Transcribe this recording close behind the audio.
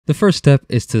The first step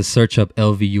is to search up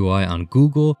ElvUI on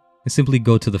Google and simply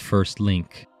go to the first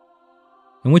link.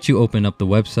 And once you open up the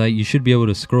website, you should be able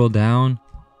to scroll down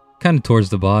kind of towards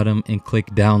the bottom and click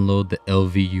download the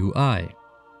ElvUI.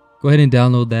 Go ahead and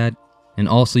download that, and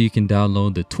also you can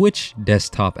download the Twitch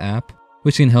desktop app,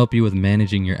 which can help you with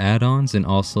managing your add-ons, and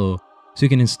also so you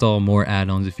can install more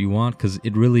add-ons if you want, because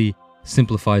it really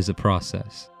simplifies the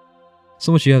process.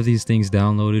 So once you have these things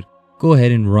downloaded, go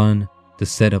ahead and run the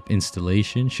setup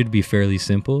installation. Should be fairly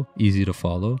simple, easy to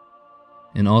follow.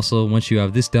 And also once you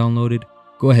have this downloaded,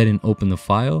 go ahead and open the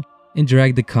file and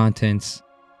drag the contents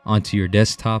onto your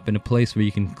desktop in a place where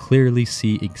you can clearly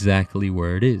see exactly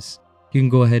where it is. You can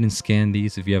go ahead and scan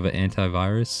these if you have an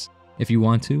antivirus if you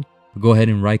want to. Go ahead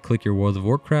and right click your World of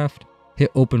Warcraft, hit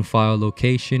open file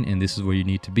location, and this is where you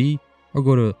need to be, or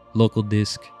go to local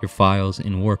disk, your files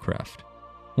in Warcraft.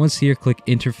 Once here, click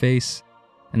interface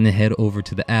and then head over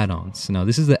to the add-ons. Now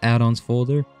this is the add-ons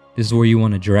folder. This is where you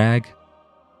want to drag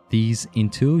these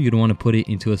into. You don't want to put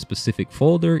it into a specific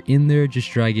folder in there,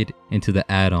 just drag it into the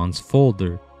add-ons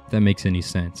folder, if that makes any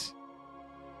sense.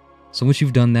 So once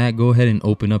you've done that, go ahead and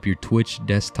open up your Twitch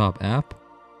desktop app,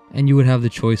 and you would have the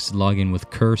choice to log in with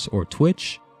Curse or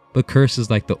Twitch, but Curse is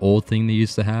like the old thing they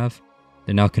used to have.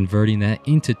 They're now converting that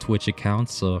into Twitch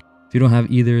accounts, so if you don't have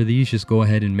either of these, just go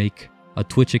ahead and make a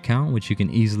Twitch account, which you can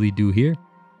easily do here.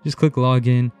 Just click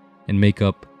login and make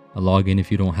up a login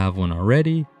if you don't have one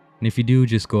already, and if you do,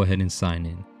 just go ahead and sign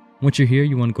in. Once you're here,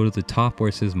 you want to go to the top where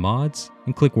it says mods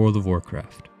and click World of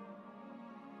Warcraft.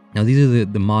 Now these are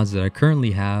the mods that I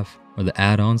currently have, or the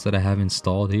add-ons that I have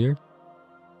installed here.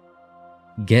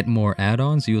 Get more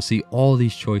add-ons. You'll see all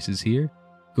these choices here.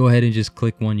 Go ahead and just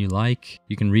click one you like.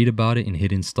 You can read about it and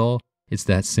hit install. It's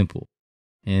that simple.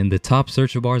 And the top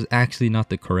search bar is actually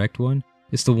not the correct one.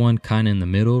 It's the one kind of in the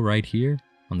middle right here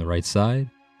on the right side.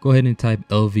 Go ahead and type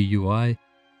ElvUI.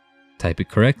 Type it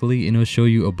correctly and it'll show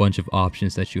you a bunch of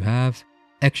options that you have.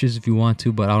 Extras if you want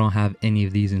to, but I don't have any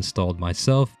of these installed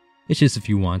myself. It's just if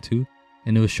you want to,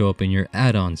 and it'll show up in your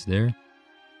add-ons there.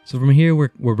 So from here, we're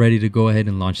ready to go ahead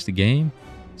and launch the game.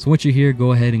 So once you're here,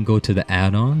 go ahead and go to the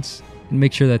add-ons and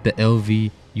make sure that the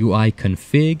ElvUI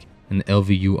config and the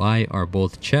ElvUI are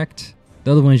both checked.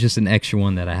 The other one is just an extra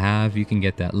one that I have. You can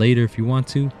get that later if you want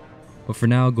to. But for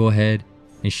now, go ahead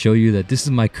and show you that this is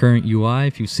my current UI.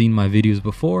 If you've seen my videos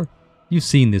before, you've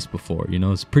seen this before. You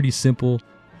know, it's pretty simple,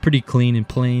 pretty clean and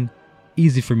plain,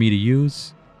 easy for me to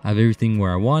use. I have everything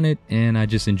where I want it, and I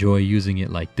just enjoy using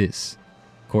it like this.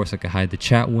 Of course, I can hide the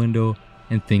chat window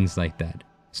and things like that.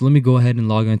 So let me go ahead and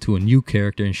log into a new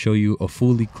character and show you a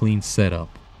fully clean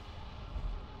setup.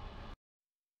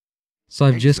 So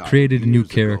I've just created a new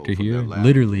character here.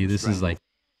 Literally, this is like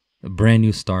a brand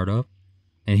new startup.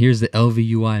 And here's the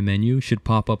ElvUI menu. Should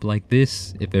pop up like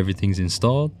this if everything's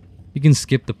installed. You can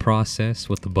skip the process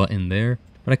with the button there,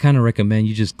 but I kind of recommend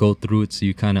you just go through it so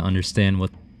you kind of understand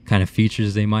what kind of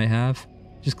features they might have.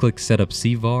 Just click set up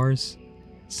CVARs,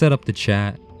 set up the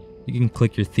chat. You can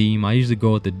click your theme. I usually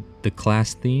go with the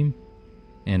class theme,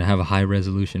 and I have a high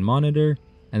resolution monitor,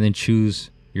 and then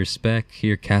choose your spec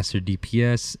here, caster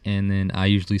DPS, and then I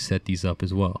usually set these up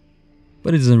as well.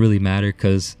 But it doesn't really matter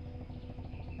because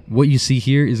what you see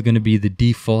here is going to be the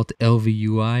default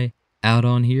ElvUI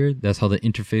add-on here. That's how the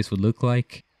interface would look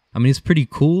like. I mean, it's pretty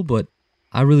cool, but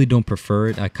I really don't prefer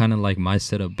it. I kind of like my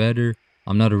setup better.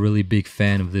 I'm not a really big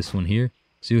fan of this one here.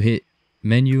 So you hit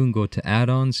menu and go to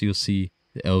add-ons. You'll see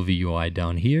the ElvUI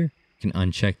down here. You can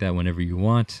uncheck that whenever you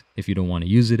want if you don't want to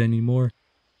use it anymore.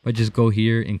 But just go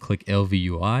here and click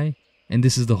ElvUI, and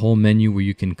this is the whole menu where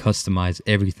you can customize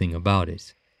everything about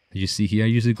it. As you see here, I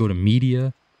usually go to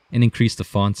media and increase the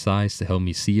font size to help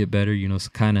me see it better. You know, it's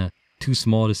kind of too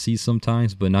small to see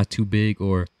sometimes, but not too big,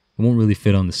 or it won't really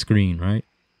fit on the screen, right?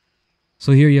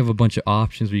 So here you have a bunch of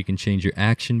options where you can change your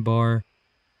action bar,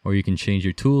 or you can change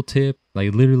your tooltip.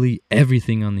 Like literally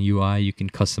everything on the UI, you can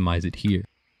customize it here.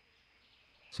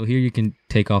 So here you can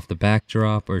take off the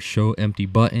backdrop or show empty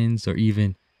buttons, or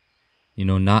even, you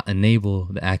know, not enable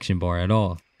the action bar at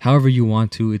all. However you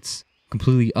want to, it's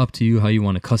completely up to you how you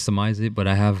want to customize it. But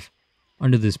I have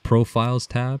under this profiles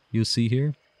tab, you'll see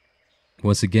here.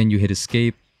 Once again, you hit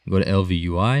escape, go to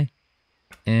ElvUI,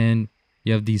 and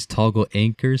you have these toggle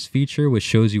anchors feature, which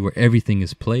shows you where everything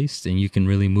is placed, and you can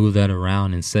really move that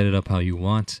around and set it up how you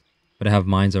want. But I have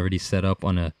mine's already set up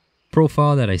on a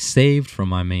profile that I saved from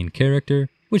my main character,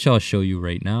 which I'll show you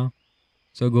right now.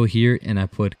 So I'll go here and I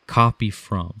put copy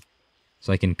from.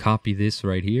 So I can copy this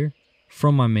right here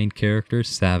from my main character,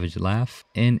 Savage Laugh,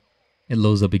 and it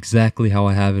loads up exactly how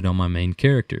I have it on my main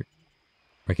character.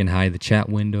 I can hide the chat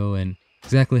window and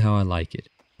exactly how I like it.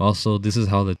 Also, this is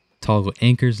how the toggle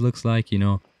anchors looks like. You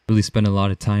know, really spend a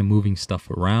lot of time moving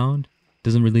stuff around.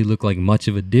 Doesn't really look like much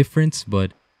of a difference,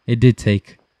 but it did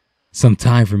take some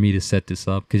time for me to set this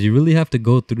up, because you really have to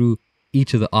go through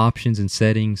each of the options and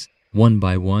settings one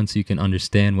by one so you can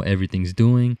understand what everything's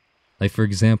doing. Like for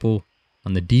example,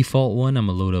 on the default one, I'm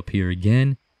gonna load up here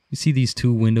again. You see these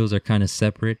two windows are kind of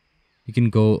separate. You can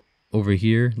go over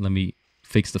here, let me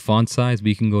fix the font size, but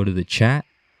you can go to the chat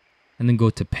and then go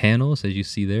to panels, as you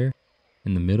see there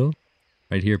in the middle,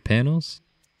 right here, panels.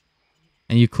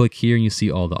 And you click here and you see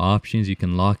all the options. You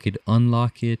can lock it,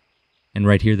 unlock it. And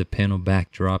right here, the panel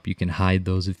backdrop, you can hide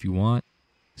those if you want.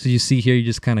 So you see here, you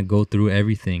just kind of go through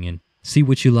everything and see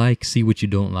what you like, see what you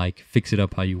don't like, fix it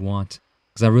up how you want.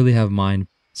 Because I really have mine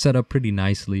set up pretty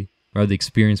nicely. I have the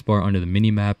experience bar under the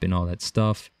minimap and all that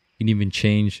stuff. You can even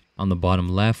change on the bottom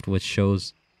left what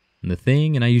shows in the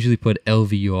thing. And I usually put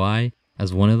ElvUI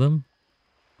as one of them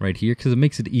right here because it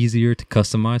makes it easier to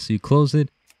customize. So you close it.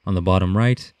 On the bottom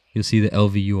right, you'll see the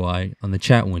ElvUI on the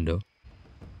chat window.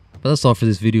 But that's all for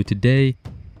this video today.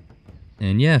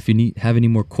 And yeah, if you have any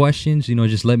more questions,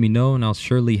 just let me know and I'll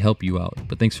surely help you out.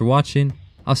 But thanks for watching.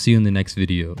 I'll see you in the next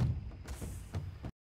video.